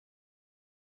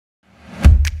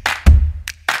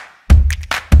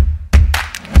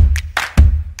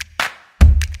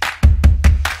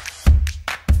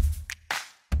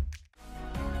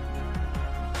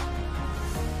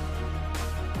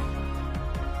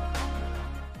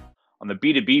On the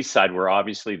B2B side, where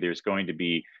obviously there's going to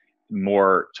be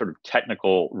more sort of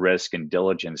technical risk and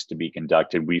diligence to be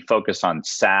conducted, we focus on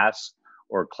SaaS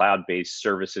or cloud-based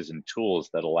services and tools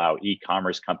that allow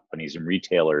e-commerce companies and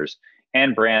retailers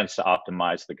and brands to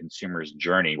optimize the consumer's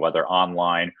journey, whether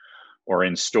online or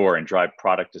in store, and drive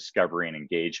product discovery and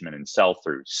engagement and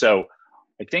sell-through. So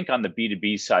I think on the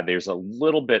B2B side, there's a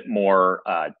little bit more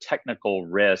technical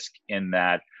risk in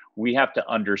that we have to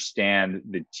understand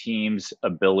the team's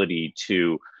ability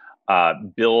to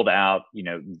build out,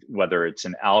 whether it's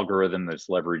an algorithm that's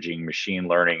leveraging machine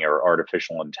learning or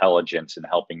artificial intelligence and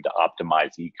helping to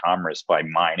optimize e-commerce by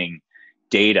mining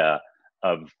data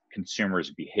of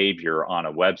consumers' behavior on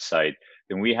a website,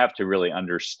 then we have to really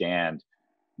understand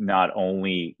not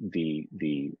only the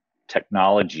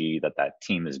technology that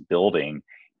team is building,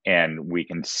 and we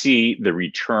can see the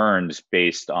returns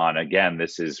based on, again,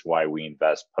 this is why we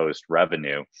invest post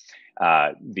revenue,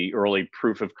 the early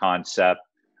proof of concept,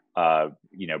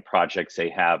 projects they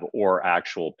have, or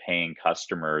actual paying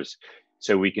customers.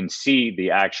 So we can see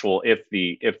the actual, if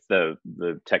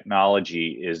the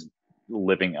technology is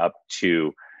living up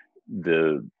to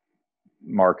the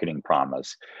marketing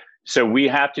promise. So we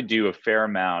have to do a fair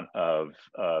amount of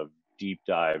deep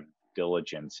dive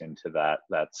diligence into that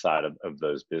side of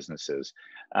those businesses.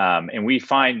 And we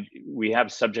find we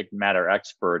have subject matter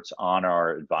experts on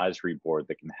our advisory board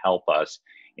that can help us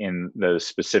in those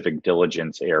specific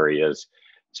diligence areas,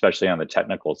 especially on the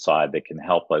technical side, that can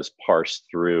help us parse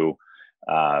through,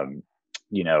 getting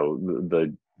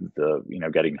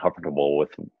comfortable with,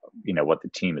 what the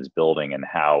team is building and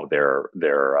how they're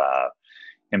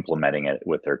implementing it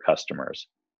with their customers.